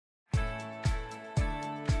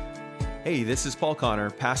Hey, this is Paul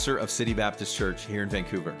Connor, pastor of City Baptist Church here in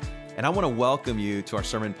Vancouver. And I want to welcome you to our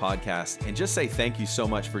sermon podcast and just say thank you so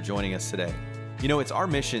much for joining us today. You know, it's our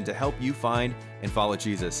mission to help you find and follow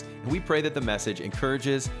Jesus. And we pray that the message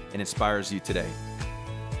encourages and inspires you today.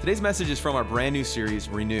 Today's message is from our brand new series,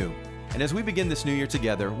 Renew. And as we begin this new year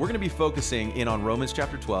together, we're going to be focusing in on Romans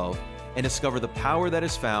chapter 12 and discover the power that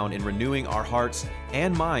is found in renewing our hearts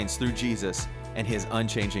and minds through Jesus and his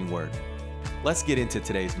unchanging word. Let's get into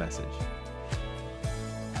today's message.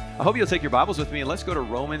 I hope you'll take your Bibles with me and let's go to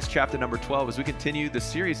Romans chapter number 12 as we continue the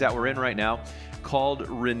series that we're in right now called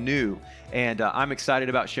Renew. And I'm excited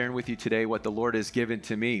about sharing with you today what the Lord has given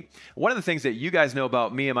to me. One of the things that you guys know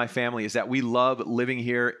about me and my family is that we love living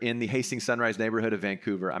here in the Hastings Sunrise neighborhood of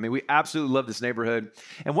Vancouver. I mean, we absolutely love this neighborhood.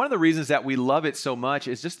 And one of the reasons that we love it so much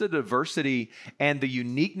is just the diversity and the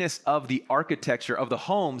uniqueness of the architecture of the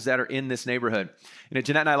homes that are in this neighborhood. You know,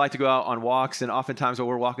 Jeanette and I like to go out on walks, and oftentimes when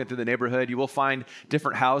we're walking through the neighborhood, you will find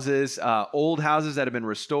different houses, old houses that have been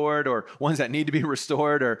restored or ones that need to be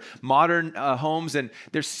restored or modern homes. And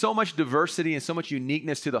there's so much diversity and so much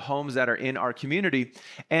uniqueness to the homes that are in our community.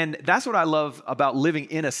 And that's what I love about living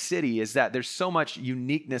in a city is that there's so much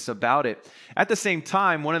uniqueness about it. At the same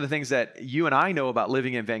time, one of the things that you and I know about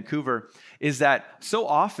living in Vancouver is that so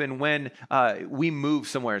often when we move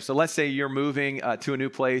somewhere, so let's say you're moving to a new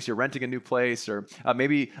place, you're renting a new place, or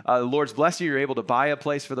maybe the Lord's blessed you, you're able to buy a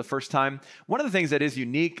place for the first time. One of the things that is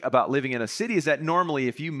unique about living in a city is that normally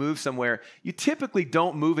if you move somewhere, you typically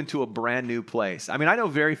don't move into a brand new place. I mean, I know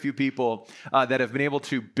very few people that have been able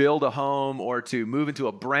to build a home or to move into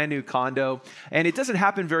a brand new condo, and it doesn't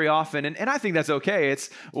happen very often, and I think that's okay. It's,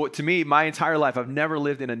 to me, my entire life, I've never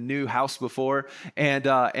lived in a new house before, and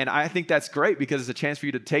I think that's great because it's a chance for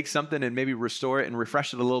you to take something and maybe restore it and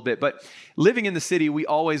refresh it a little bit. But living in the city, we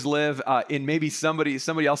always live in maybe somebody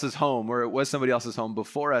else's home, or it was somebody else's home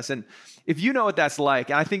before us. And if you know what that's like,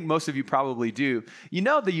 and I think most of you probably do, you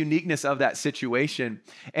know the uniqueness of that situation.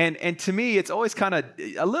 And to me, it's always kind of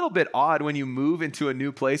a little bit odd when you move into a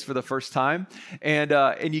new place for the first time, and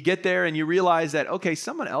you get there and you realize that, okay,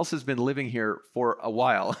 someone else has been living here for a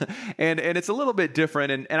while, and it's a little bit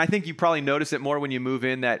different. And I think you probably notice it more when you move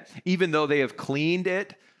in, that even though they have cleaned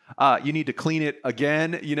it, you need to clean it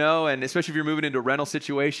again, you know, and especially if you're moving into a rental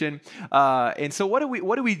situation. And so what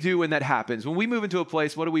do we do when that happens? When we move into a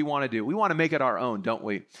place, what do we want to do? We want to make it our own, don't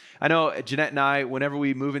we? I know Jeanette and I, whenever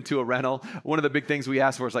we move into a rental, one of the big things we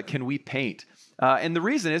ask for is like, can we paint? And the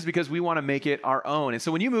reason is because we want to make it our own. And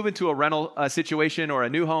so when you move into a rental situation or a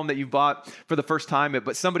new home that you bought for the first time,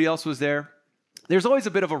 but somebody else was there, there's always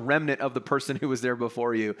a bit of a remnant of the person who was there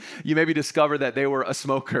before you. You maybe discover that they were a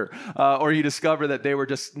smoker, or you discover that they were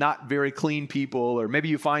just not very clean people, or maybe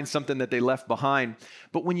you find something that they left behind.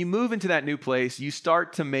 But when you move into that new place, you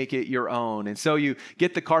start to make it your own. And so you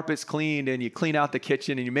get the carpets cleaned and you clean out the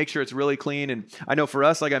kitchen and you make sure it's really clean. And I know for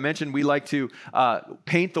us, like I mentioned, we like to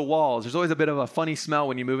paint the walls. There's always a bit of a funny smell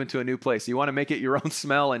when you move into a new place. You want to make it your own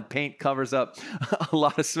smell, and paint covers up a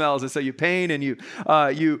lot of smells. And so you paint and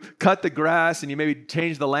you cut the grass and you maybe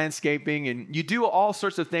change the landscaping and you do all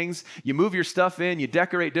sorts of things. You move your stuff in, you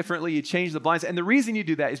decorate differently, you change the blinds. And the reason you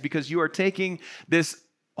do that is because you are taking this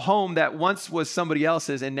home that once was somebody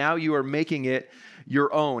else's and now you are making it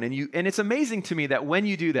your own. And it's amazing to me that when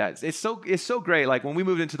you do that, it's so great. Like when we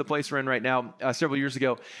moved into the place we're in right now several years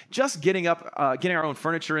ago, just getting our own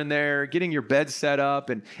furniture in there, getting your bed set up.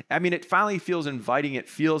 And I mean, it finally feels inviting. It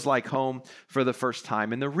feels like home for the first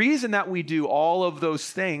time. And the reason that we do all of those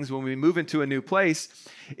things when we move into a new place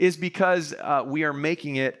is because we are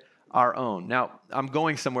making it our own. Now, I'm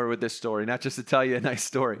going somewhere with this story, not just to tell you a nice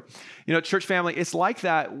story. You know, church family, it's like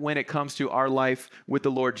that when it comes to our life with the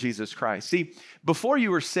Lord Jesus Christ. See, before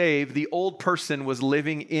you were saved, the old person was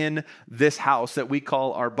living in this house that we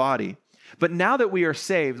call our body. But now that we are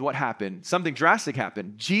saved, what happened? Something drastic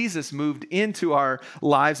happened. Jesus moved into our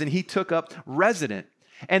lives and he took up resident.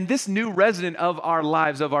 And this new resident of our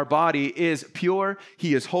lives, of our body, is pure,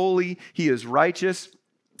 he is holy, he is righteous,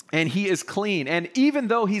 and he is clean. And even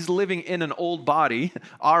though he's living in an old body,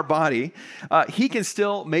 our body, he can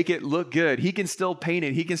still make it look good. He can still paint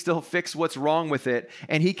it. He can still fix what's wrong with it.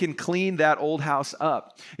 And he can clean that old house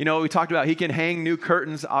up. You know, we talked about he can hang new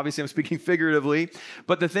curtains. Obviously, I'm speaking figuratively.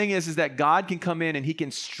 But the thing is that God can come in and he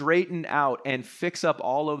can straighten out and fix up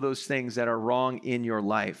all of those things that are wrong in your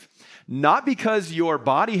life. Not because your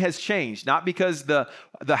body has changed, not because the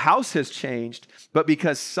house has changed, but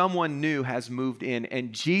because someone new has moved in.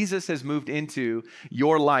 And Jesus Jesus has moved into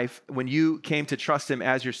your life when you came to trust him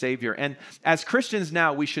as your Savior. And as Christians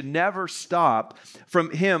now, we should never stop from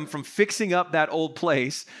fixing up that old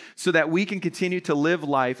place so that we can continue to live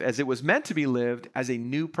life as it was meant to be lived as a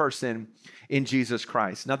new person in Jesus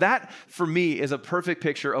Christ. Now that, for me, is a perfect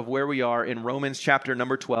picture of where we are in Romans chapter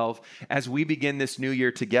number 12 as we begin this new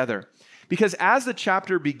year together. Because as the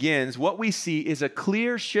chapter begins, what we see is a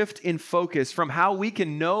clear shift in focus from how we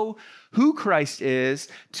can know who Christ is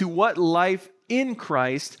to what life in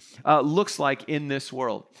Christ looks like in this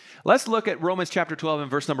world. Let's look at Romans chapter 12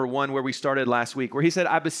 and verse number 1 where we started last week, where he said,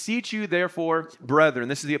 I beseech you therefore, brethren,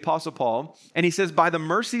 this is the Apostle Paul, and he says, by the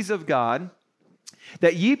mercies of God,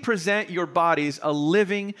 that ye present your bodies a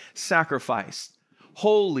living sacrifice,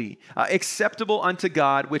 holy, acceptable unto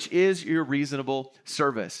God, which is your reasonable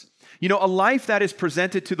service. You know, a life that is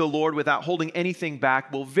presented to the Lord without holding anything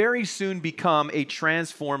back will very soon become a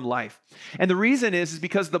transformed life. And the reason is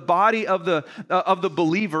because the body of the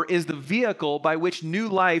believer is the vehicle by which new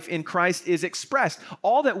life in Christ is expressed.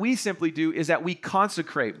 All that we simply do is that we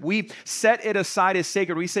consecrate. We set it aside as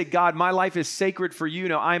sacred. We say, God, my life is sacred for you.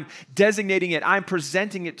 Now I'm designating it. I'm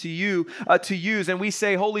presenting it to you to use. And we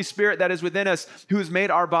say, Holy Spirit that is within us, who has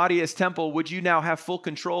made our body as temple, would you now have full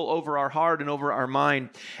control over our heart and over our mind?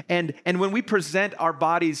 And when we present our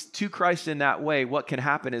bodies to Christ in that way, what can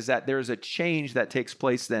happen is that there's a change that takes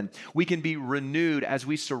place then. We can be renewed as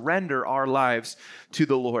we surrender our lives to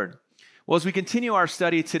the Lord. Well, as we continue our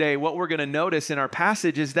study today, what we're going to notice in our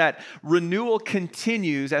passage is that renewal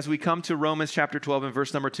continues as we come to Romans chapter 12 and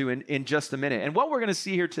verse number 2 in just a minute. And what we're going to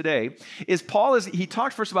see here today is he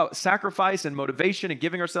talked first about sacrifice and motivation and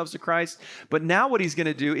giving ourselves to Christ. But now what he's going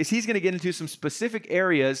to do is he's going to get into some specific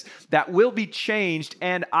areas that will be changed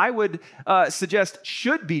and I would suggest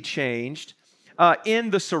should be changed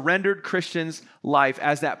in the surrendered Christian's life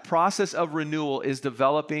as that process of renewal is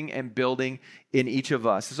developing and building in each of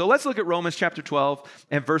us. So let's look at Romans chapter 12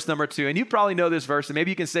 and verse number 2. And you probably know this verse, and maybe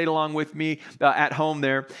you can say it along with me at home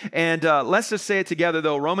there. And let's just say it together,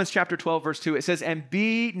 though. Romans chapter 12, verse 2, it says, and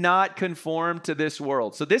be not conformed to this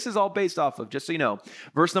world. So this is all based off of, just so you know,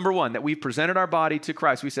 verse number 1, that we've presented our body to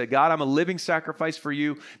Christ. We said, God, I'm a living sacrifice for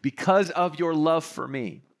you because of your love for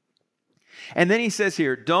me. And then he says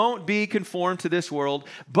here, don't be conformed to this world,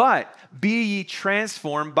 but be ye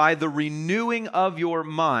transformed by the renewing of your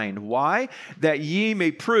mind. Why? That ye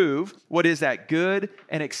may prove what is that good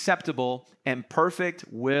and acceptable and perfect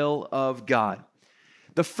will of God.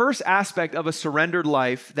 The first aspect of a surrendered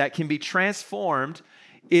life that can be transformed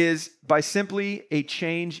is by simply a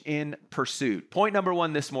change in pursuit. Point number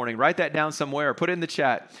 1 this morning, write that down somewhere or put it in the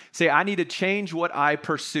chat. Say, I need to change what I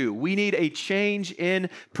pursue. We need a change in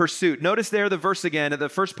pursuit. Notice there the verse again, at the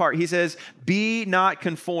first part, he says, be not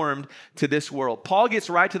conformed to this world. Paul gets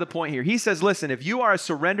right to the point here. He says, listen, if you are a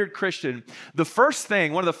surrendered Christian, one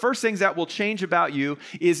of the first things that will change about you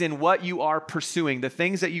is in what you are pursuing, the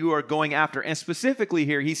things that you are going after. And specifically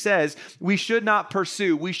here, he says, we should not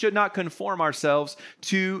conform ourselves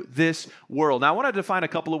to this world. Now, I want to define a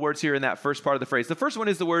couple of words here in that first part of the phrase. The first one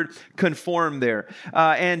is the word conform there.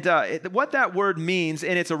 What that word means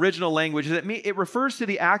in its original language is it refers to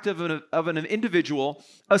the act of an individual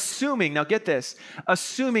assuming, now get this,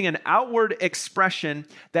 assuming an outward expression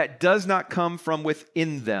that does not come from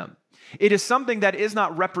within them. It is something that is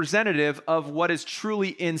not representative of what is truly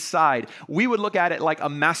inside. We would look at it like a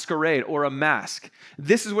masquerade or a mask.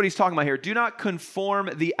 This is what he's talking about here. Do not conform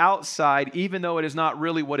the outside, even though it is not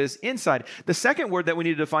really what is inside. The second word that we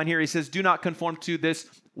need to define here, he says, do not conform to this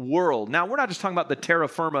world. Now, we're not just talking about the terra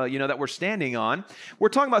firma, that we're standing on. We're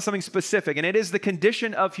talking about something specific, and it is the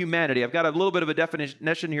condition of humanity. I've got a little bit of a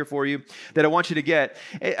definition here for you that I want you to get.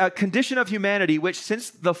 A condition of humanity, which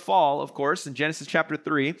since the fall, of course, in Genesis chapter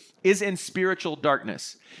 3, is in spiritual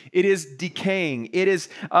darkness. It is decaying. It is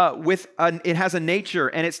it has a nature,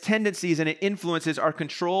 and its tendencies and its influences are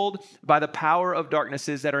controlled by the power of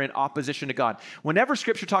darknesses that are in opposition to God. Whenever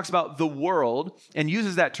Scripture talks about the world and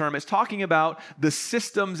uses that term, it's talking about the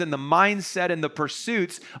systems and the mindset and the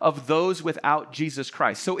pursuits of those without Jesus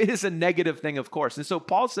Christ. So it is a negative thing, of course. And so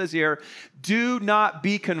Paul says here, do not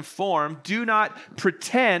be conformed. Do not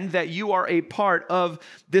pretend that you are a part of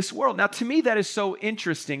this world. Now, to me, that is so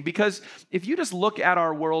interesting because if you just look at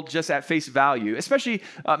our world just at face value, especially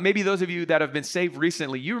maybe those of you that have been saved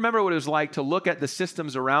recently, you remember what it was like to look at the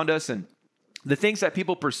systems around us and the things that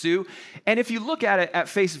people pursue. And if you look at it at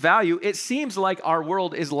face value, it seems like our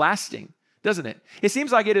world is lasting. doesn't it? It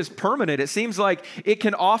seems like it is permanent. It seems like it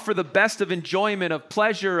can offer the best of enjoyment, of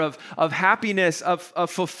pleasure, of happiness, of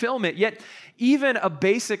fulfillment. Yet even a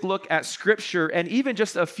basic look at Scripture and even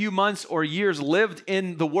just a few months or years lived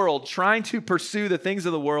in the world, trying to pursue the things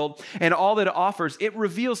of the world and all that it offers, it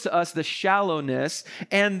reveals to us the shallowness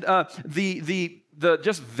and the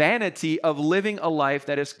just vanity of living a life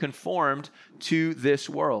that is conformed to this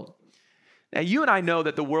world. Now, you and I know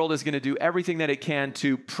that the world is going to do everything that it can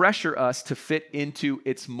to pressure us to fit into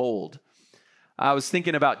its mold. I was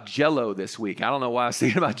thinking about Jell-O this week. I don't know why I was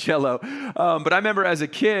thinking about Jell-O, but I remember as a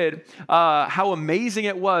kid how amazing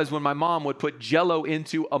it was when my mom would put Jell-O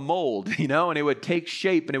into a mold, and it would take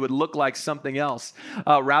shape and it would look like something else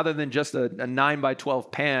rather than just a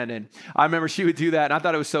 9x12 pan. And I remember she would do that, and I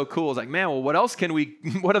thought it was so cool. I was like, man, well,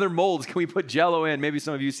 what other molds can we put Jell-O in? Maybe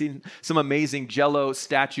some of you seen some amazing Jell-O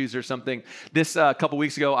statues or something. This couple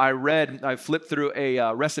weeks ago, I flipped through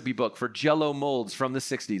a recipe book for Jell-O molds from the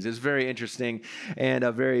 60s. It was very interesting and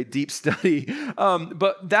a very deep study.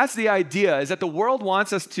 But that's the idea, is that the world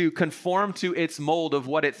wants us to conform to its mold of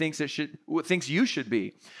what it thinks you should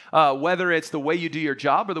be. Whether it's the way you do your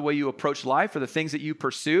job or the way you approach life or the things that you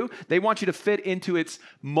pursue, they want you to fit into its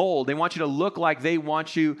mold. They want you to look like they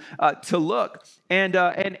want you to look. And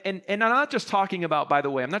I'm not just talking about, by the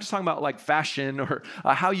way, I'm not just talking about like fashion or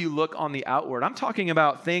how you look on the outward. I'm talking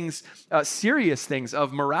about things, serious things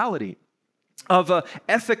of morality, of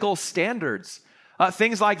ethical standards.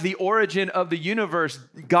 Things like the origin of the universe,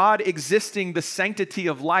 God existing, the sanctity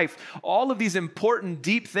of life, all of these important,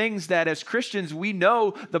 deep things that as Christians we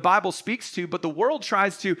know the Bible speaks to, but the world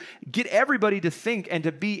tries to get everybody to think and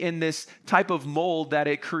to be in this type of mold that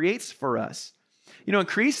it creates for us.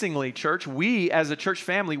 Increasingly, church, we as a church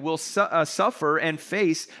family will suffer and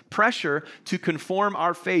face pressure to conform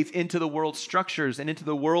our faith into the world's structures and into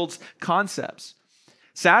the world's concepts.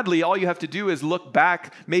 Sadly, all you have to do is look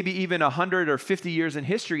back maybe even 100 or 50 years in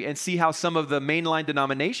history and see how some of the mainline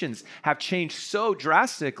denominations have changed so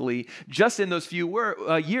drastically just in those few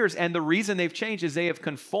years. And the reason they've changed is they have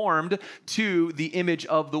conformed to the image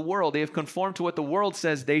of the world. They have conformed to what the world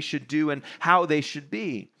says they should do and how they should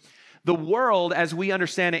be. The world, as we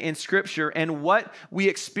understand it in Scripture, and what we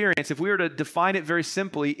experience, if we were to define it very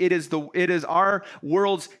simply, it is our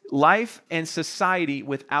world's life and society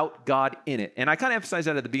without God in it. And I kind of emphasized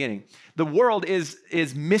that at the beginning. The world is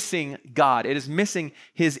missing God. It is missing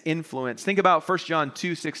His influence. Think about 1 John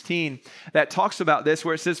 2:16 that talks about this,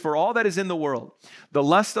 where it says, "For all that is in the world, the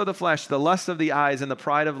lust of the flesh, the lust of the eyes, and the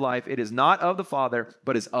pride of life, it is not of the Father,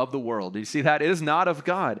 but is of the world." Do you see that? It is not of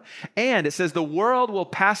God. And it says the world will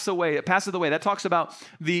pass away. It passeth away. That talks about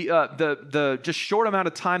the just short amount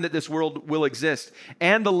of time that this world will exist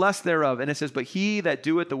and the lust thereof. And it says, "But he that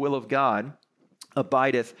doeth the will of God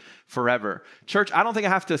abideth forever." Church, I don't think I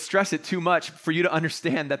have to stress it too much for you to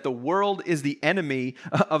understand that the world is the enemy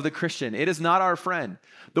of the Christian. It is not our friend.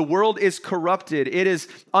 The world is corrupted. It is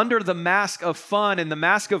under the mask of fun and the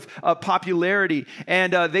mask of popularity.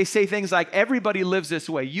 And they say things like, everybody lives this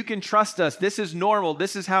way. You can trust us. This is normal.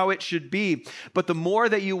 This is how it should be. But the more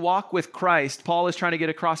that you walk with Christ, Paul is trying to get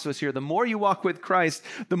across to us here, the more you walk with Christ,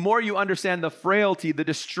 the more you understand the frailty, the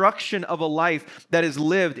destruction of a life that is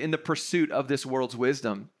lived in the pursuit of this world's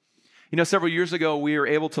wisdom. Several years ago, we were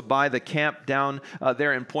able to buy the camp down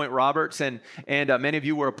there in Point Roberts, and many of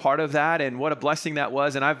you were a part of that, and what a blessing that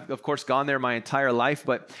was. And I've, of course, gone there my entire life,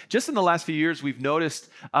 but just in the last few years, we've noticed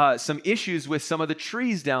some issues with some of the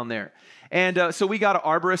trees down there. And so we got an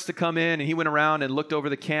arborist to come in, and he went around and looked over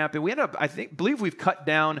the camp, and we ended up, believe we've cut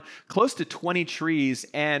down close to 20 trees,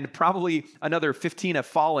 and probably another 15 have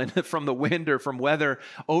fallen from the wind or from weather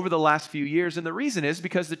over the last few years. And the reason is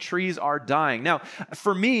because the trees are dying. Now,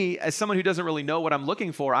 for me, as someone who doesn't really know what I'm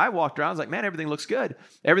looking for, I walked around, I was like, man, everything looks good.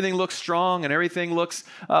 Everything looks strong, and everything looks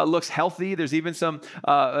healthy. There's even some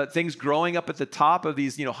things growing up at the top of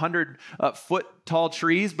these 100-foot tall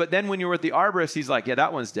trees. But then when you were at the arborist, he's like, yeah,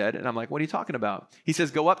 that one's dead. And I'm like, what are you talking about? He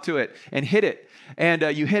says, go up to it and hit it. And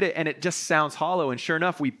you hit it and it just sounds hollow. And sure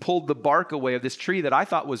enough, we pulled the bark away of this tree that I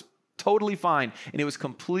thought was totally fine. And it was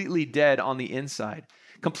completely dead on the inside.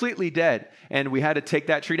 Completely dead. And we had to take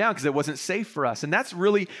that tree down because it wasn't safe for us. And that's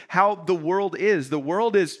really how the world is. The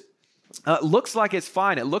world is looks like it's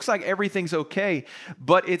fine. It looks like everything's okay,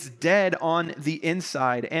 but it's dead on the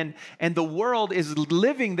inside. And the world is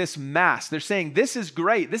living this mask. They're saying, this is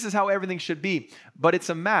great. This is how everything should be, but it's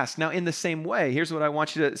a mask. Now, in the same way, here's what I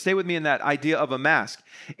want you to stay with me in that idea of a mask.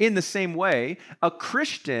 In the same way, a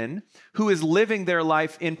Christian who is living their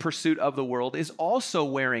life in pursuit of the world is also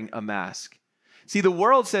wearing a mask. See, the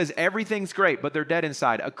world says everything's great, but they're dead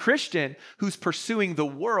inside. A Christian who's pursuing the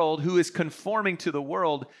world, who is conforming to the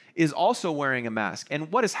world, is also wearing a mask.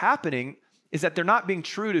 And what is happening is that they're not being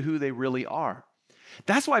true to who they really are.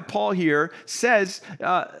 That's why Paul here says,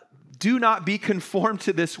 do not be conformed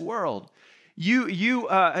to this world.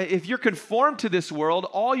 If you're conformed to this world,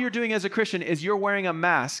 all you're doing as a Christian is you're wearing a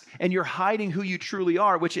mask and you're hiding who you truly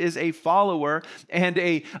are, which is a follower and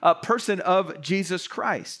a person of Jesus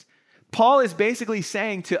Christ. Paul is basically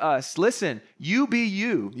saying to us, listen, you be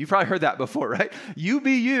you. You've probably heard that before, right? You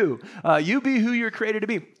be you. You be who you're created to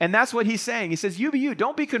be. And that's what he's saying. He says, you be you.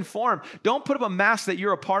 Don't be conformed. Don't put up a mask that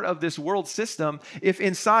you're a part of this world system if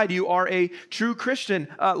inside you are a true Christian.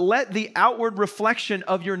 Let the outward reflection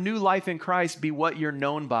of your new life in Christ be what you're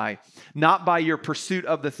known by, not by your pursuit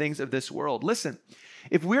of the things of this world. Listen.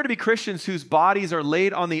 If we're to be Christians whose bodies are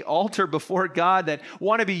laid on the altar before God that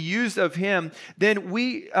want to be used of Him, then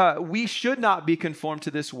we should not be conformed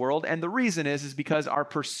to this world. And the reason is because our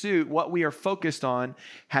pursuit, what we are focused on,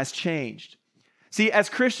 has changed. See, as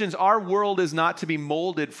Christians, our world is not to be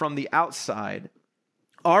molded from the outside.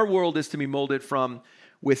 Our world is to be molded from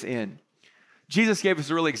within. Jesus gave us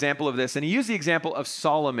a real example of this, and he used the example of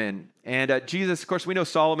Solomon. And Jesus, of course, we know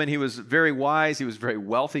Solomon, he was very wise, he was a very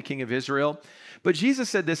wealthy king of Israel. But Jesus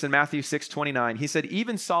said this in Matthew 6:29. He said,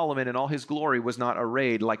 even Solomon in all his glory was not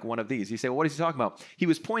arrayed like one of these. You say, well, what is he talking about? He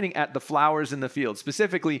was pointing at the flowers in the field.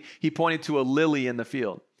 Specifically, he pointed to a lily in the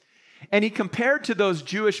field. And he compared to those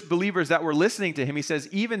Jewish believers that were listening to him, he says,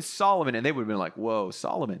 even Solomon, and they would have been like, whoa,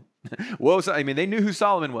 Solomon. Whoa, I mean, they knew who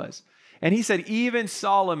Solomon was. And he said, even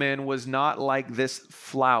Solomon was not like this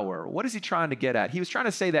flower. What is he trying to get at? He was trying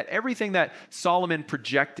to say that everything that Solomon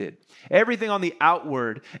projected, everything on the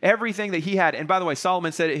outward, everything that he had, and by the way,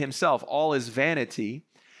 Solomon said it himself, all is vanity.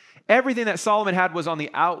 Everything that Solomon had was on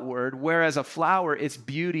the outward, whereas a flower, its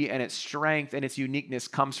beauty and its strength and its uniqueness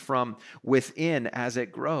comes from within as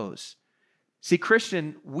it grows. See,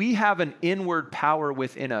 Christian, we have an inward power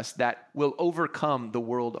within us that will overcome the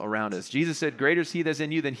world around us. Jesus said, greater is he that is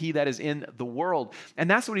in you than he that is in the world. And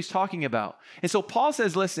that's what he's talking about. And so Paul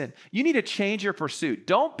says, listen, you need to change your pursuit.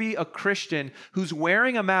 Don't be a Christian who's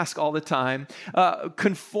wearing a mask all the time,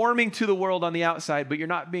 conforming to the world on the outside, but you're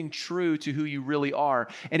not being true to who you really are.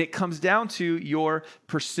 And it comes down to your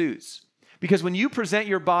pursuits. Because when you present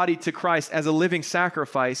your body to Christ as a living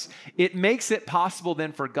sacrifice, it makes it possible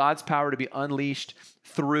then for God's power to be unleashed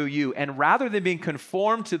through you. And rather than being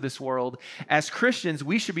conformed to this world, as Christians,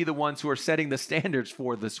 we should be the ones who are setting the standards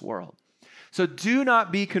for this world. So do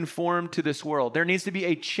not be conformed to this world. There needs to be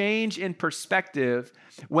a change in perspective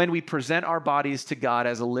when we present our bodies to God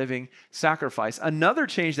as a living sacrifice. Another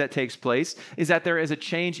change that takes place is that there is a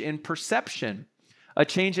change in perception. A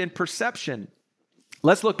change in perception.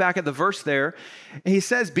 Let's look back at the verse there. He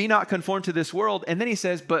says, be not conformed to this world. And then he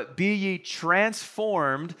says, but be ye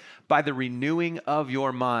transformed by the renewing of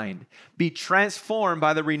your mind. Be transformed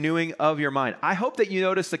by the renewing of your mind. I hope that you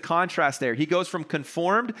notice the contrast there. He goes from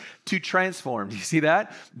conformed to transformed. You see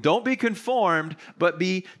that? Don't be conformed, but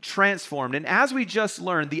be transformed. And as we just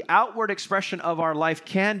learned, the outward expression of our life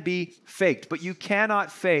can be faked, but you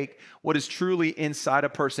cannot fake what is truly inside a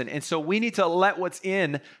person. And so we need to let what's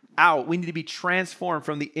in out. We need to be transformed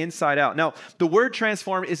from the inside out. Now, the word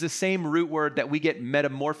transform is the same root word that we get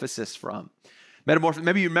metamorphosis from.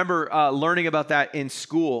 Maybe you remember learning about that in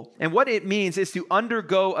school. And what it means is to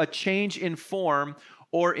undergo a change in form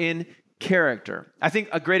or in character. I think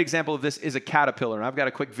a great example of this is a caterpillar. And I've got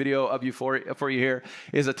a quick video of you for you here.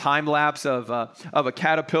 Is a time lapse of a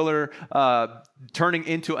caterpillar turning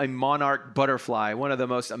into a monarch butterfly, one of the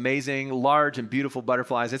most amazing, large, and beautiful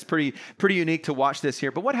butterflies. It's pretty unique to watch this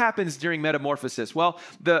here. But what happens during metamorphosis? Well,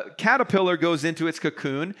 the caterpillar goes into its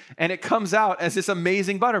cocoon, and it comes out as this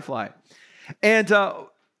amazing butterfly. And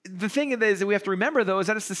the thing is that we have to remember, though, is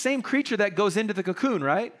that it's the same creature that goes into the cocoon,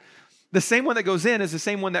 right? The same one that goes in is the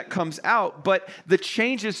same one that comes out, but the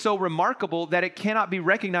change is so remarkable that it cannot be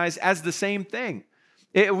recognized as the same thing.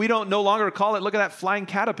 We don't no longer call it, look at that flying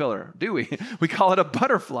caterpillar, do we? We call it a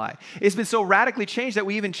butterfly. It's been so radically changed that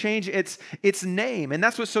we even change its name. And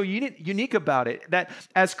that's what's so unique about it, that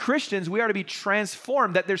as Christians, we are to be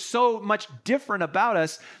transformed, that there's so much different about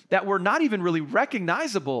us that we're not even really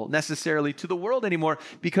recognizable necessarily to the world anymore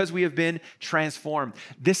because we have been transformed.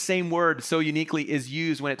 This same word so uniquely is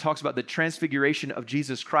used when it talks about the transfiguration of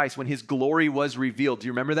Jesus Christ, when his glory was revealed. Do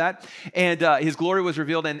you remember that? And his glory was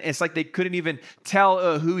revealed, and it's like they couldn't even tell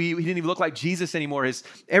who he didn't even look like Jesus anymore.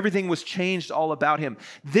 Everything was changed all about him.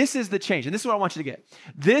 This is the change, and this is what I want you to get.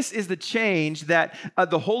 This is the change that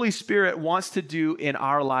the Holy Spirit wants to do in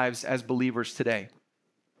our lives as believers today.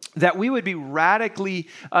 that we would be radically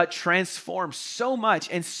transformed so much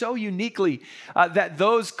and so uniquely that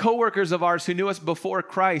those coworkers of ours who knew us before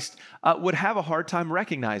Christ would have a hard time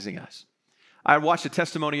recognizing us. I watched a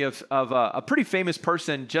testimony of a pretty famous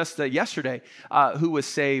person just yesterday who was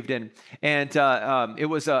saved, and he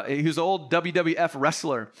was an old WWF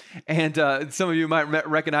wrestler, and some of you might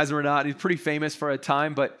recognize him or not. He's pretty famous for a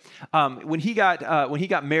time, but when he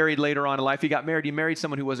got married later on in life, he married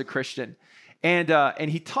someone who was a Christian.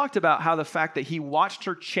 And he talked about how the fact that he watched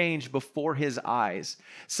her change before his eyes.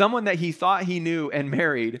 Someone that he thought he knew and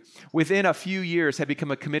married within a few years had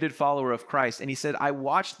become a committed follower of Christ. And he said, I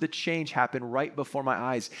watched the change happen right before my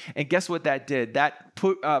eyes. And guess what that did? That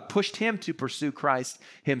pushed him to pursue Christ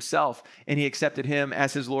himself. And he accepted him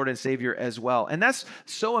as his Lord and Savior as well. And that's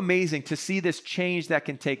so amazing to see this change that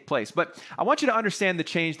can take place. But I want you to understand the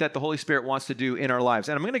change that the Holy Spirit wants to do in our lives.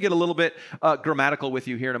 And I'm going to get a little bit grammatical with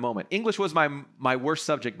you here in a moment. English was my worst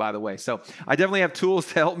subject, by the way. So I definitely have tools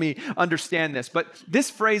to help me understand this. But this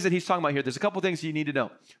phrase that he's talking about here, there's a couple things you need to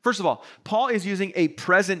know. First of all, Paul is using a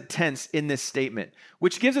present tense in this statement,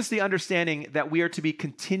 which gives us the understanding that we are to be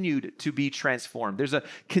continued to be transformed. There's a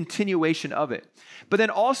continuation of it. But then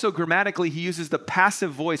also grammatically, he uses the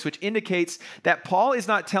passive voice, which indicates that Paul is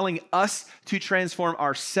not telling us to transform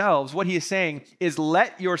ourselves. What he is saying is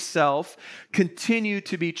let yourself continue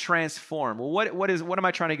to be transformed. Well, what am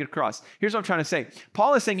I trying to get across? Here's what I'm trying to say.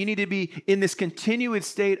 Paul is saying you need to be in this continuous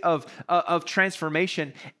state of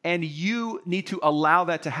transformation, and you need to allow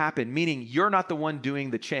that to happen, meaning you're not the one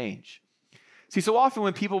doing the change. See, so often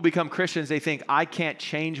when people become Christians, they think, I can't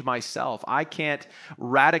change myself. I can't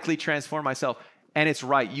radically transform myself. And it's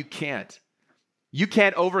right, you can't. You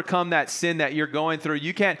can't overcome that sin that you're going through.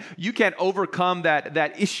 You can't overcome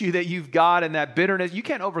that issue that you've got and that bitterness. You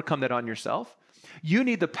can't overcome that on yourself. You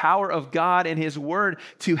need the power of God and His Word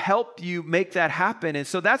to help you make that happen. And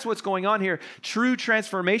so that's what's going on here. True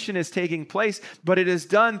transformation is taking place, but it is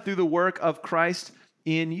done through the work of Christ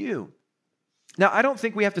in you. Now, I don't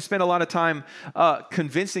think we have to spend a lot of time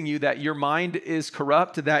convincing you that your mind is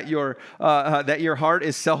corrupt, that your heart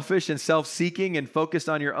is selfish and self-seeking and focused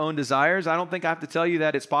on your own desires. I don't think I have to tell you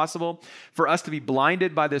that it's possible for us to be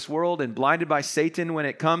blinded by this world and blinded by Satan when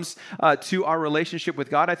it comes to our relationship with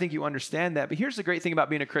God. I think you understand that. But here's the great thing about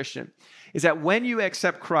being a Christian, is that when you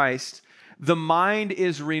accept Christ, the mind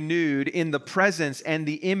is renewed in the presence and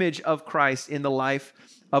the image of Christ in the life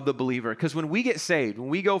of the believer. Because when we get saved, when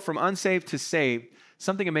we go from unsaved to saved,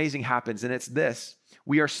 something amazing happens, and it's this.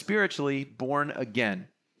 We are spiritually born again.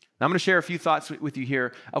 Now, I'm going to share a few thoughts with you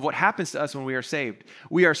here of what happens to us when we are saved.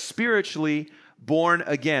 We are spiritually born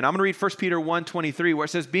again. I'm going to read 1 Peter 1:23, where it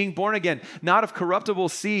says, being born again, not of corruptible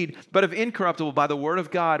seed, but of incorruptible by the word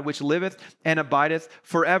of God, which liveth and abideth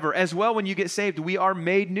forever. As well, when you get saved, we are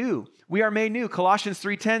made new. We are made new. Colossians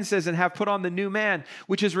 3:10 says, and have put on the new man,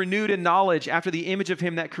 which is renewed in knowledge after the image of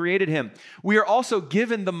him that created him. We are also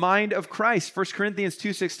given the mind of Christ. 1 Corinthians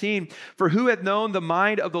 2:16, for who hath known the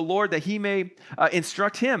mind of the Lord that he may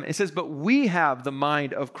instruct him? It says, but we have the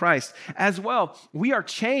mind of Christ as well. We are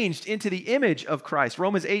changed into the image of Christ.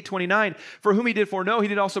 Romans 8:29, for whom he did foreknow, he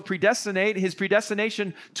did also predestinate. His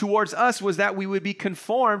predestination towards us was that we would be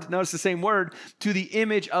conformed, notice the same word, to the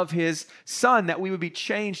image of his Son, that we would be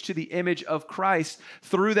changed to the image of Christ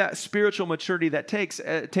through that spiritual maturity that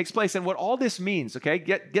takes place. And what all this means, okay,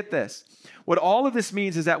 get this. What all of this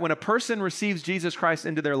means is that when a person receives Jesus Christ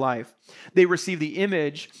into their life, they receive the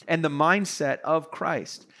image and the mindset of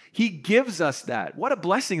Christ. He gives us that. What a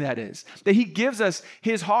blessing that is. That He gives us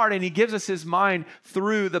His heart and He gives us His mind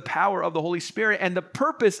through the power of the Holy Spirit. And the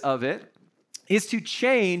purpose of it is to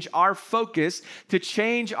change our focus, to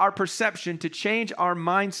change our perception, to change our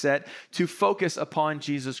mindset, to focus upon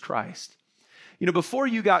Jesus Christ. You know, before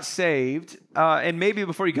you got saved, and maybe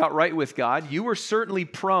before you got right with God, you were certainly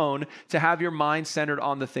prone to have your mind centered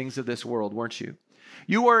on the things of this world, weren't you?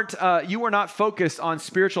 You were not focused on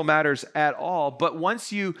spiritual matters at all. But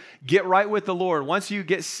once you get right with the Lord, once you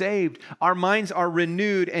get saved, our minds are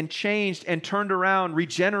renewed and changed and turned around,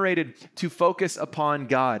 regenerated to focus upon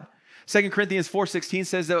God. 2 Corinthians 4:16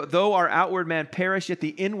 says that though our outward man perish, yet the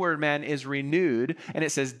inward man is renewed. And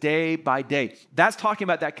it says day by day. That's talking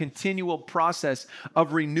about that continual process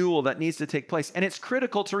of renewal that needs to take place. And it's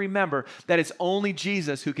critical to remember that it's only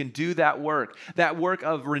Jesus who can do that work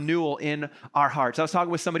of renewal in our hearts. I was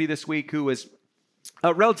talking with somebody this week who was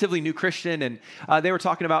a relatively new Christian, and they were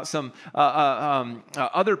talking about some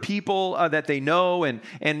other people that they know, and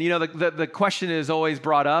the question is always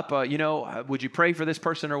brought up, would you pray for this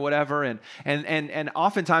person or whatever, and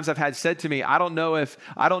oftentimes I've had said to me, I don't know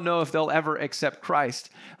if they'll ever accept Christ.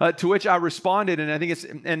 To which I responded, and I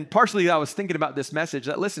think and partially I was thinking about this message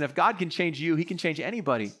that listen, if God can change you, He can change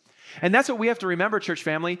anybody. And that's what we have to remember, church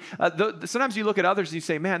family. Sometimes you look at others and you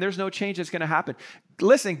say, man, there's no change that's going to happen.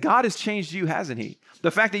 Listen, God has changed you, hasn't He? The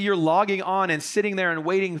fact that you're logging on and sitting there and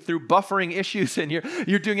waiting through buffering issues, and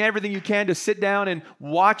you're doing everything you can to sit down and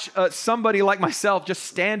watch somebody like myself just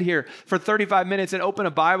stand here for 35 minutes and open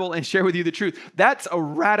a Bible and share with you the truth. That's a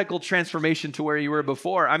radical transformation to where you were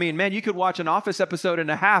before. I mean, man, you could watch an Office episode and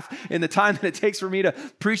a half in the time that it takes for me to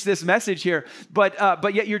preach this message here. But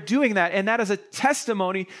yet you're doing that, and that is a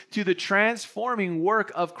testimony to the transforming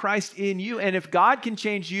work of Christ in you. And if God can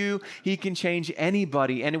change you, He can change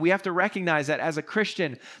anybody. And we have to recognize that as a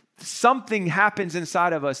Christian, something happens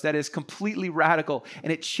inside of us that is completely radical,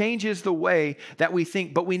 and it changes the way that we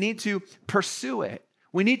think, but we need to pursue it.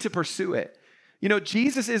 We need to pursue it.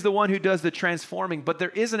 Jesus is the one who does the transforming, but there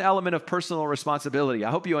is an element of personal responsibility.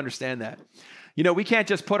 I hope you understand that. We can't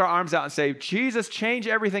just put our arms out and say, Jesus, change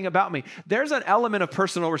everything about me. There's an element of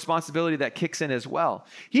personal responsibility that kicks in as well.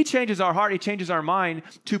 He changes our heart. He changes our mind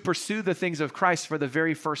to pursue the things of Christ for the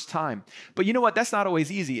very first time. But you know what? That's not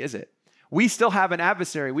always easy, is it? We still have an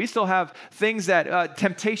adversary. We still have things that,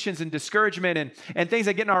 temptations and discouragement and things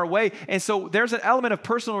that get in our way. And so there's an element of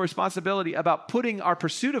personal responsibility about putting our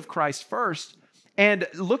pursuit of Christ first and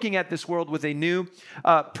looking at this world with a new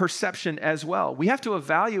perception as well. We have to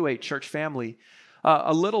evaluate, church family,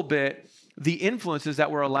 a little bit the influences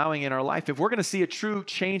that we're allowing in our life. If we're going to see a true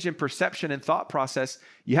change in perception and thought process,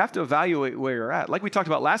 you have to evaluate where you're at. Like we talked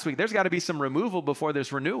about last week, there's got to be some removal before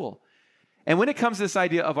there's renewal. And when it comes to this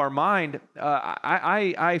idea of our mind,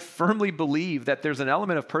 I firmly believe that there's an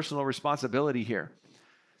element of personal responsibility here.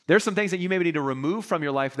 There's some things that you maybe need to remove from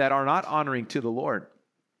your life that are not honoring to the Lord.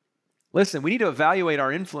 Listen, we need to evaluate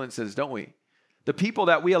our influences, don't we? The people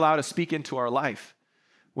that we allow to speak into our life.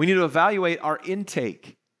 We need to evaluate our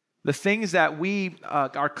intake, the things that we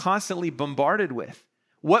are constantly bombarded with,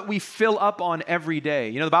 what we fill up on every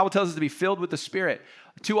day. The Bible tells us to be filled with the Spirit.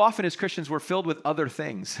 Too often as Christians, we're filled with other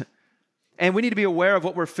things. And we need to be aware of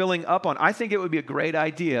what we're filling up on. I think it would be a great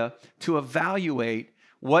idea to evaluate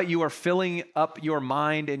what you are filling up your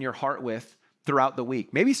mind and your heart with throughout the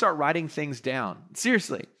week. Maybe start writing things down.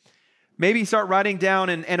 Seriously. Maybe start writing down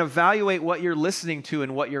and evaluate what you're listening to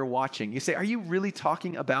and what you're watching. You say, are you really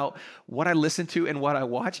talking about what I listen to and what I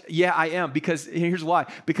watch? Yeah, I am, because here's why.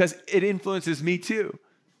 Because it influences me too.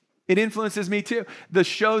 It influences me too. The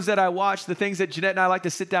shows that I watch, the things that Jeanette and I like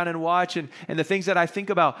to sit down and watch, and the things that I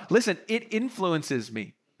think about, listen, it influences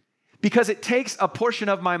me. Because it takes a portion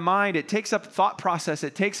of my mind, it takes up thought process,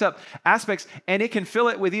 it takes up aspects, and it can fill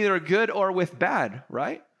it with either good or with bad,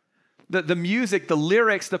 right? The music, the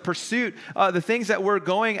lyrics, the pursuit, the things that we're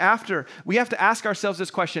going after. We have to ask ourselves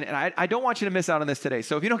this question, and I don't want you to miss out on this today.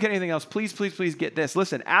 So if you don't get anything else, please get this.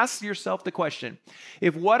 Listen, ask yourself the question.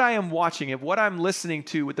 If what I am watching, if what I'm listening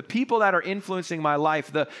to, with the people that are influencing my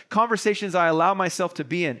life, the conversations I allow myself to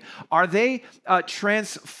be in, are they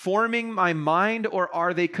transforming my mind or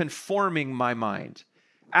are they conforming my mind?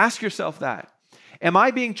 Ask yourself that. Am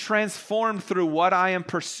I being transformed through what I am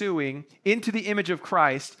pursuing into the image of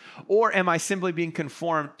Christ, or am I simply being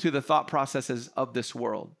conformed to the thought processes of this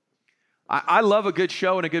world? I love a good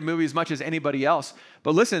show and a good movie as much as anybody else.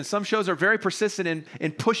 But listen, some shows are very persistent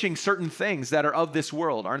in pushing certain things that are of this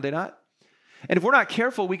world, aren't they not? And if we're not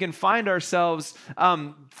careful, we can find ourselves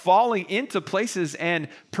falling into places and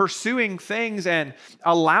pursuing things and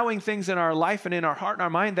allowing things in our life and in our heart and our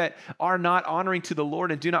mind that are not honoring to the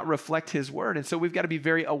Lord and do not reflect His word. And so we've got to be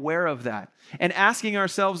very aware of that and asking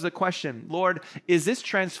ourselves the question, Lord, is this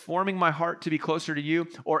transforming my heart to be closer to you,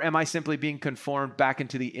 or am I simply being conformed back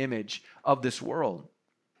into the image of this world?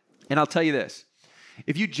 And I'll tell you this,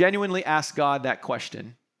 if you genuinely ask God that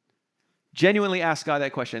question,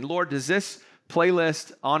 Lord, does this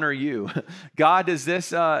playlist honor you? God, does this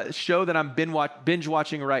show that I'm binge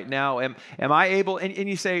watching right now, am I able, and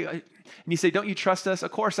you say, don't you trust us?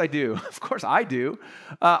 Of course I do. Of course I do.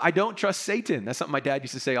 I don't trust Satan. That's something my dad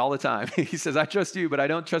used to say all the time. He says, I trust you, but I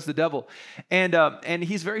don't trust the devil. And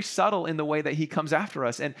he's very subtle in the way that he comes after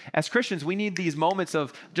us. And as Christians, we need these moments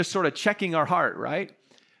of just sort of checking our heart, right?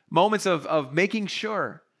 Moments of making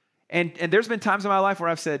sure. And there's been times in my life where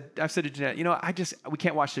I've said to Jeanette, we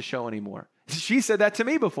can't watch this show anymore. She said that to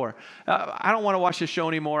me before. I don't want to watch the show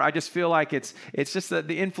anymore. I just feel like it's just that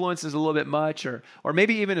the influence is a little bit much, or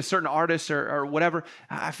maybe even a certain artist or whatever.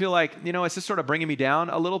 I feel like, it's just sort of bringing me down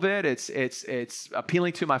a little bit. It's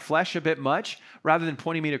appealing to my flesh a bit much rather than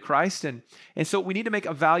pointing me to Christ. And so we need to make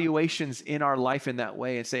evaluations in our life in that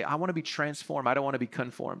way and say, I want to be transformed. I don't want to be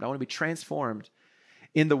conformed. I want to be transformed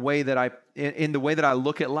in the way that I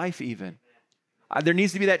look at life even. There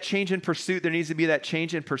needs to be that change in pursuit. There needs to be that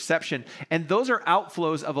change in perception. And those are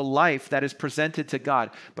outflows of a life that is presented to God.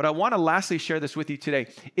 But I want to lastly share this with you today.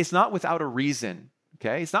 It's not without a reason.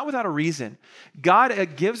 Okay? It's not without a reason.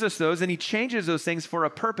 God gives us those and he changes those things for a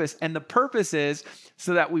purpose. And the purpose is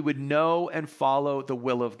so that we would know and follow the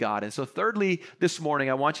will of God. And so thirdly, this morning,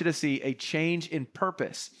 I want you to see a change in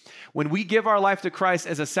purpose. When we give our life to Christ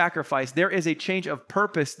as a sacrifice, there is a change of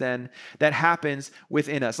purpose then that happens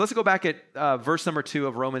within us. Let's go back at verse number 2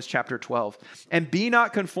 of Romans chapter 12. And be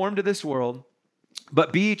not conformed to this world,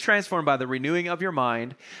 but be transformed by the renewing of your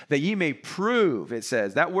mind, that ye may prove, it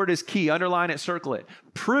says. That word is key. Underline it, circle it.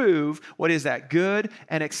 Prove what is that good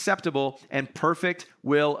and acceptable and perfect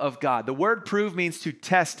will of God. The word prove means to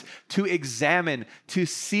test, to examine, to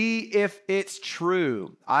see if it's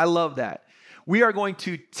true. I love that. We are going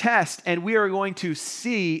to test and we are going to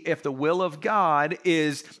see if the will of God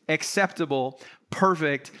is acceptable,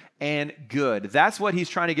 perfect, and good. That's what he's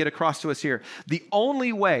trying to get across to us here. The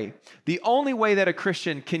only way that a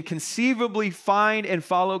Christian can conceivably find and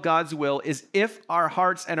follow God's will is if our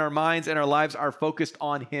hearts and our minds and our lives are focused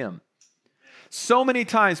on him. So many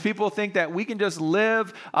times people think that we can just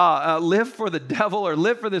live for the devil or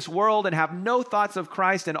live for this world and have no thoughts of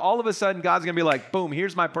Christ, and all of a sudden God's going to be like, boom,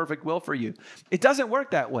 here's my perfect will for you. It doesn't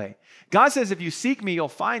work that way. God says, if you seek me, you'll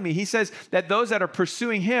find me. He says that those that are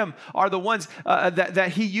pursuing him are the ones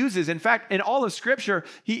that he uses. In fact, in all of Scripture,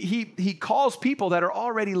 he calls people that are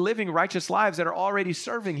already living righteous lives, that are already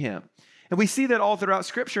serving him. And we see that all throughout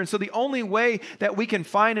Scripture. And so the only way that we can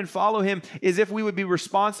find and follow him is if we would be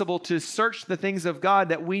responsible to search the things of God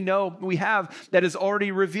that we know we have that is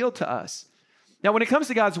already revealed to us. Now, when it comes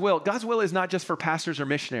to God's will is not just for pastors or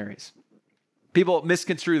missionaries. People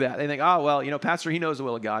misconstrue that. They think, pastor, he knows the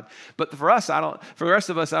will of God. But for the rest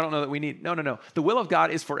of us, I don't know that we need. No. The will of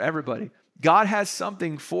God is for everybody. God has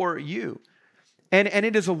something for you. And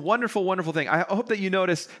it is a wonderful, wonderful thing. I hope that you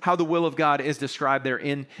notice how the will of God is described there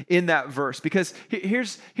in that verse. Because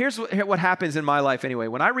here's what happens in my life anyway.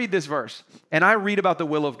 When I read this verse and I read about the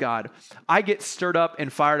will of God, I get stirred up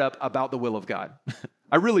and fired up about the will of God.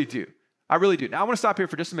 I really do. Now, I want to stop here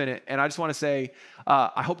for just a minute, and I just want to say,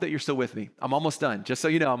 I hope that you're still with me. I'm almost done. Just so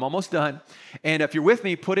you know, I'm almost done. And if you're with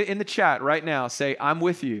me, put it in the chat right now. Say, I'm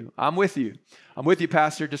with you. I'm with you. I'm with you,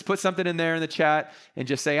 Pastor. Just put something in there in the chat and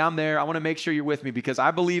just say, I'm there. I want to make sure you're with me because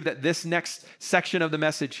I believe that this next section of the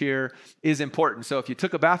message here is important. So if you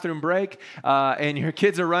took a bathroom break and your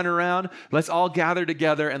kids are running around, let's all gather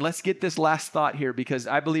together and let's get this last thought here because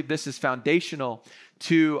I believe this is foundational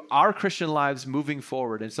to our Christian lives moving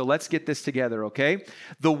forward. And so let's get this together, okay?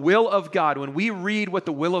 The will of God, when we read what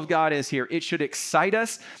the will of God is here, it should excite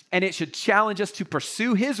us and it should challenge us to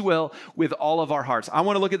pursue his will with all of our hearts. I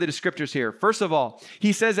want to look at the descriptors here. First of all,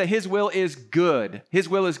 he says that his will is good. His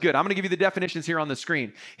will is good. I'm going to give you the definitions here on the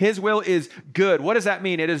screen. His will is good. What does that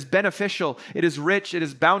mean? It is beneficial. It is rich. It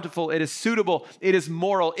is bountiful. It is suitable. It is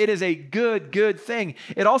moral. It is a good thing.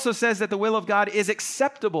 It also says that the will of God is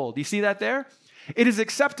acceptable. Do you see that there? It is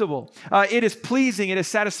acceptable. It is pleasing. It is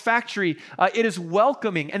satisfactory. It is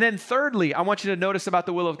welcoming. And then thirdly, I want you to notice about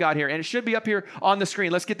the will of God here. And it should be up here on the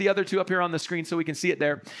screen. Let's get the other two up here on the screen so we can see it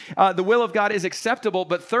there. The will of God is acceptable,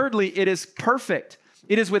 but thirdly, it is perfect.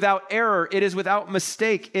 It is without error. It is without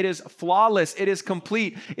mistake. It is flawless. It is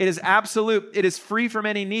complete. It is absolute. It is free from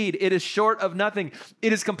any need. It is short of nothing.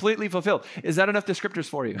 It is completely fulfilled. Is that enough descriptors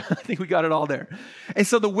for you? I think we got it all there. And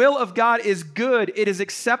so the will of God is good. It is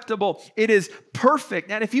acceptable. It is perfect.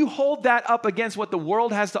 And if you hold that up against what the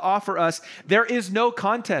world has to offer us, there is no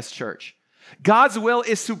contest, church. God's will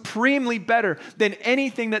is supremely better than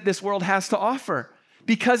anything that this world has to offer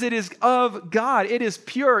because it is of God. It is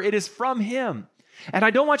pure. It is from him. And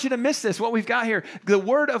I don't want you to miss this, what we've got here. The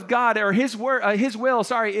word of God, or his will,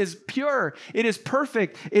 is pure. It is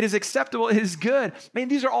perfect. It is acceptable. It is good. I mean,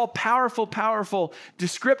 these are all powerful, powerful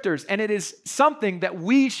descriptors. And it is something that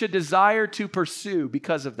we should desire to pursue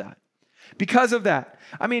because of that. Because of that.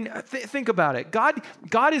 I mean, think about it. God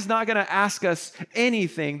is not going to ask us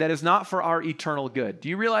anything that is not for our eternal good. Do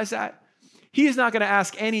you realize that? He is not going to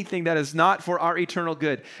ask anything that is not for our eternal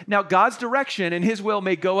good. Now, God's direction and his will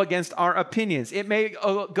may go against our opinions. It may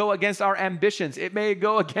go against our ambitions. It may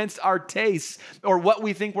go against our tastes or what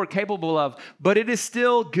we think we're capable of, but it is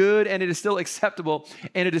still good and it is still acceptable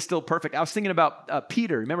and it is still perfect. I was thinking about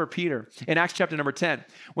Peter. Remember Peter in Acts chapter number 10,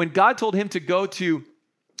 when God told him to go to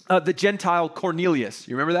the Gentile Cornelius.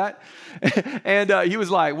 You remember that? And he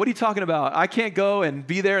was like, what are you talking about? I can't go and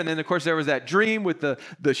be there. And then, of course, there was that dream with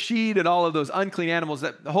the sheet and all of those unclean animals.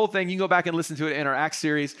 That the whole thing, you can go back and listen to it in our Acts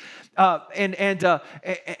series. And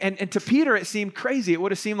to Peter, it seemed crazy. It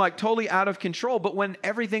would have seemed like totally out of control. But when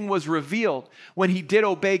everything was revealed, when he did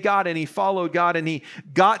obey God and he followed God and he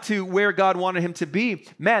got to where God wanted him to be,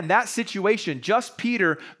 man, that situation, just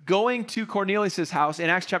Peter going to Cornelius' house in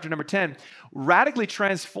Acts chapter number 10, radically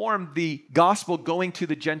transformed the gospel going to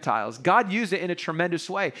the Gentiles. God used it in a tremendous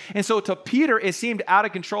way. And so to Peter, it seemed out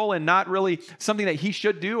of control and not really something that he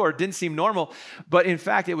should do or didn't seem normal. But in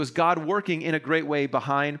fact, it was God working in a great way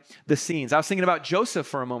behind the scenes. I was thinking about Joseph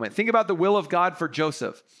for a moment. Think about the will of God for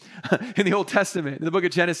Joseph in the Old Testament, in the book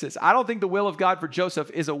of Genesis. I don't think the will of God for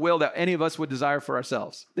Joseph is a will that any of us would desire for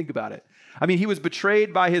ourselves. Think about it. I mean, he was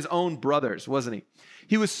betrayed by his own brothers, wasn't he?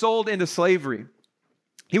 He was sold into slavery.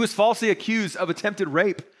 He was falsely accused of attempted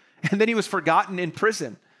rape, and then he was forgotten in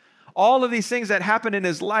prison. All of these things that happened in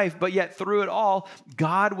his life, but yet through it all,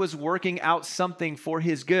 God was working out something for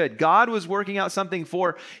his good. God was working out something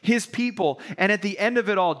for his people. And at the end of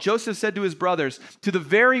it all, Joseph said to his brothers, to the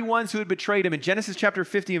very ones who had betrayed him, in Genesis chapter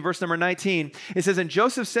 50 and verse number 19, it says, and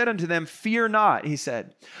Joseph said unto them, fear not, he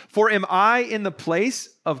said, for am I in the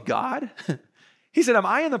place of God? He said, am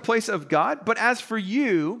I in the place of God? But as for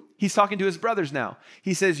you, he's talking to his brothers now.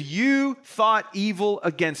 He says, you thought evil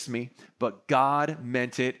against me, but God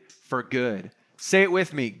meant it for good. Say it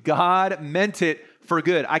with me. God meant it for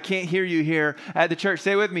good. I can't hear you here at the church.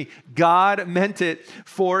 Say it with me. God meant it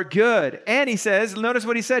for good. And he says, notice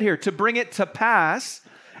what he said here, to bring it to pass,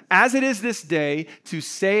 as it is this day, to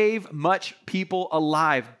save much people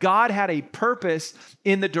alive. God had a purpose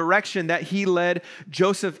in the direction that he led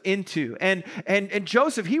Joseph into. And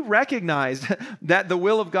Joseph, he recognized that the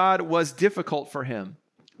will of God was difficult for him.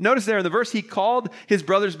 Notice there in the verse, he called his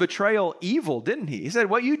brother's betrayal evil, didn't he? He said,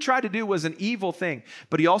 what you tried to do was an evil thing.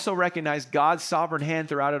 But he also recognized God's sovereign hand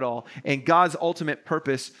throughout it all and God's ultimate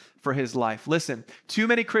purpose for his life. Listen, too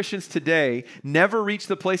many Christians today never reach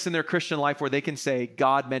the place in their Christian life where they can say,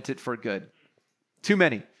 God meant it for good. Too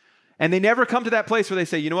many. And they never come to that place where they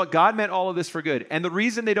say, you know what, God meant all of this for good. And the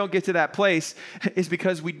reason they don't get to that place is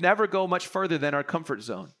because we never go much further than our comfort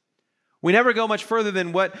zone. We never go much further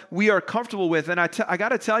than what we are comfortable with. And I got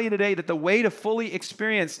to tell you today that the way to fully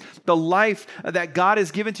experience the life that God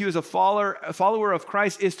has given to you as a follower of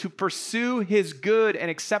Christ is to pursue his good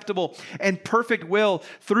and acceptable and perfect will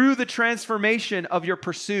through the transformation of your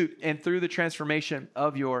pursuit and through the transformation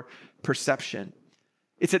of your perception.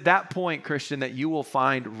 It's at that point, Christian, that you will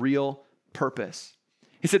find real purpose.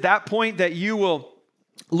 It's at that point that you will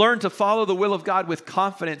learn to follow the will of God with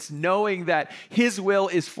confidence, knowing that his will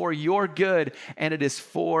is for your good and it is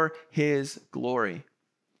for his glory.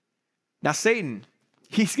 Now, Satan,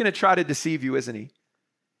 he's going to try to deceive you, isn't he?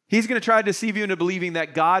 He's going to try to deceive you into believing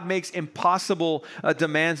that God makes impossible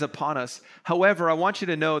demands upon us. However, I want you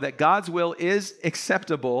to know that God's will is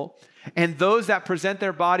acceptable, and those that present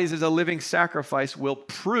their bodies as a living sacrifice will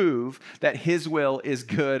prove that his will is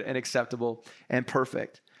good and acceptable and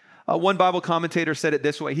perfect. One Bible commentator said it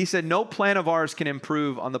this way. He said, no plan of ours can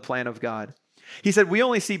improve on the plan of God. He said, we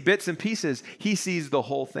only see bits and pieces. He sees the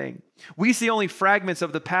whole thing. We see only fragments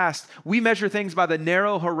of the past. We measure things by the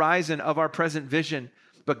narrow horizon of our present vision.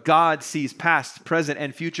 But God sees past, present,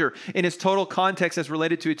 and future in his total context as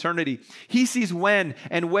related to eternity. He sees when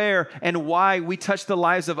and where and why we touch the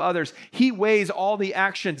lives of others. He weighs all the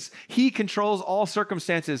actions. He controls all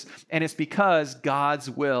circumstances. And it's because God's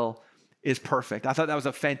will is perfect. I thought that was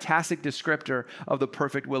a fantastic descriptor of the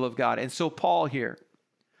perfect will of God. And so Paul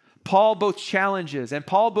both challenges and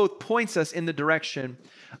Paul both points us in the direction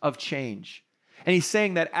of change. And he's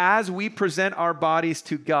saying that as we present our bodies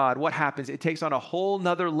to God, what happens? It takes on a whole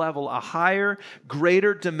nother level, a higher,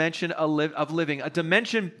 greater dimension of living, a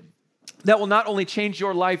dimension that will not only change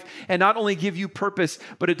your life and not only give you purpose,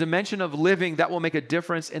 but a dimension of living that will make a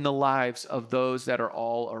difference in the lives of those that are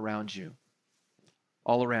all around you.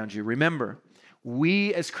 All around you. Remember,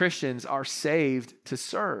 we as Christians are saved to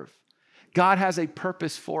serve. God has a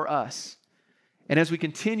purpose for us. And as we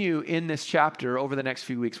continue in this chapter over the next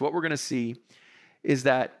few weeks, what we're going to see is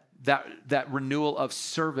that renewal of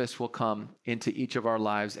service will come into each of our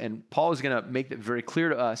lives. And Paul is going to make that very clear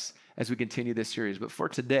to us as we continue this series. But for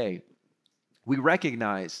today, We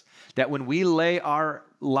recognize that when we lay our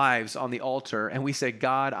lives on the altar and we say,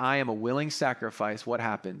 God, I am a willing sacrifice, what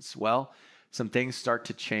happens? Well, some things start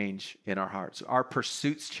to change in our hearts. Our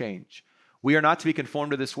pursuits change. We are not to be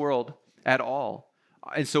conformed to this world at all.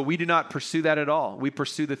 And so we do not pursue that at all. We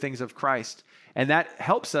pursue the things of Christ. And that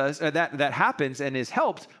helps us, that happens and is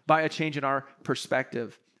helped by a change in our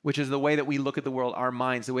perspective, which is the way that we look at the world, our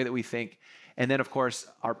minds, the way that we think. And then, of course,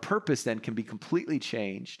 our purpose then can be completely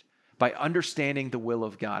changed by understanding the will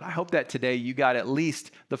of God. I hope that today you got at least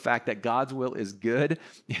the fact that God's will is good,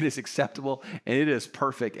 it is acceptable, and it is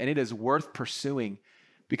perfect, and it is worth pursuing,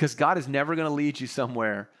 because God is never going to lead you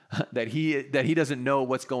somewhere that he doesn't know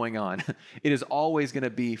what's going on. It is always going to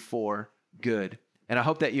be for good. And I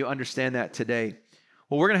hope that you understand that today.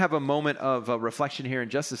 Well, we're going to have a moment of reflection here in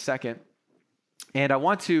just a second. And I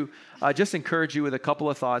want to just encourage you with a couple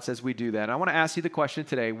of thoughts as we do that. And I want to ask you the question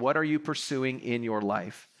today, what are you pursuing in your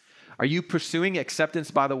life? Are you pursuing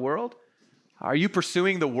acceptance by the world? Are you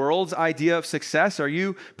pursuing the world's idea of success? Are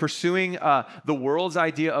you pursuing the world's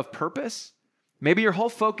idea of purpose? Maybe your whole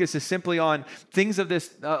focus is simply on things of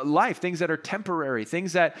this life, things that are temporary,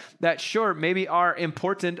 things that sure, maybe are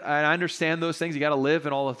important. And I understand those things. You got to live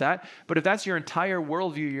and all of that. But if that's your entire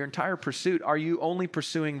worldview, your entire pursuit, are you only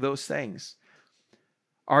pursuing those things?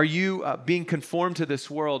 Are you being conformed to this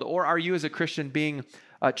world? Or are you as a Christian being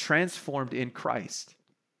transformed in Christ?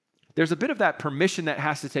 There's a bit of that permission that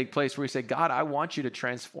has to take place where you say, God, I want you to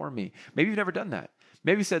transform me. Maybe you've never done that.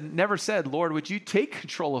 Maybe you never said, Lord, would you take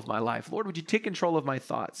control of my life? Lord, would you take control of my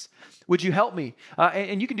thoughts? Would you help me?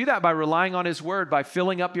 And you can do that by relying on his word, by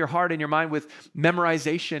filling up your heart and your mind with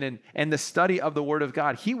memorization and the study of the word of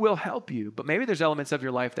God. He will help you. But maybe there's elements of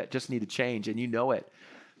your life that just need to change, and you know it.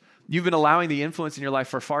 You've been allowing the influence in your life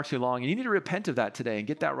for far too long, and you need to repent of that today and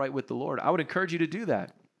get that right with the Lord. I would encourage you to do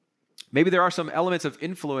that. Maybe there are some elements of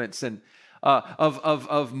influence and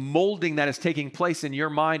of molding that is taking place in your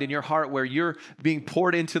mind and your heart, where you're being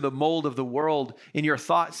poured into the mold of the world in your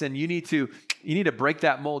thoughts, and you need to break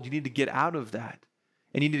that mold. You need to get out of that,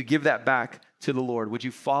 and you need to give that back to the Lord. Would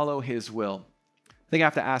you follow his will? I think I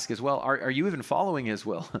have to ask as well, are you even following his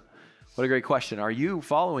will? What a great question. Are you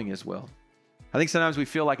following his will? I think sometimes we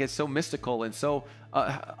feel like it's so mystical and so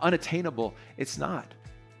unattainable. It's not.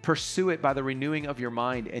 Pursue it by the renewing of your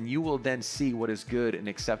mind, and you will then see what is good and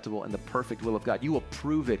acceptable and the perfect will of God. You will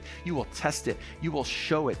prove it. You will test it. You will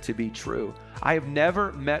show it to be true. I have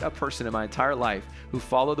never met a person in my entire life who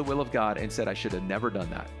followed the will of God and said, I should have never done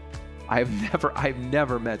that. I've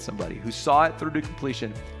never met somebody who saw it through to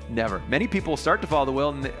completion. Never. Many people start to follow the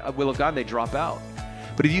will of God and they drop out.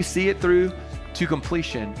 But if you see it through to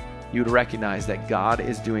completion, you would recognize that God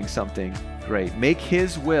is doing something great. Make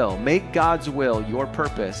his will, make God's will your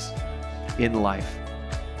purpose in life.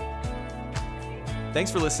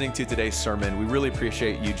 Thanks for listening to today's sermon. We really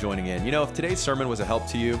appreciate you joining in. You know, if today's sermon was a help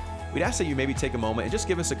to you, we'd ask that you maybe take a moment and just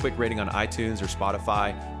give us a quick rating on iTunes or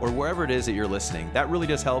Spotify or wherever it is that you're listening. That really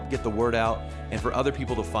does help get the word out and for other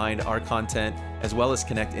people to find our content, as well as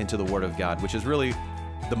connect into the Word of God, which is really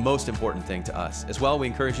the most important thing to us. As well, we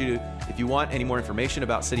encourage you to, if you want any more information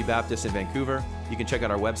about City Baptist in Vancouver, you can check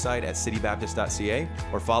out our website at citybaptist.ca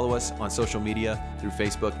or follow us on social media through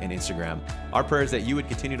Facebook and Instagram. Our prayer is that you would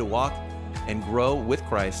continue to walk and grow with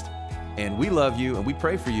Christ. And we love you and we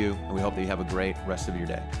pray for you, and we hope that you have a great rest of your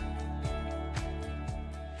day.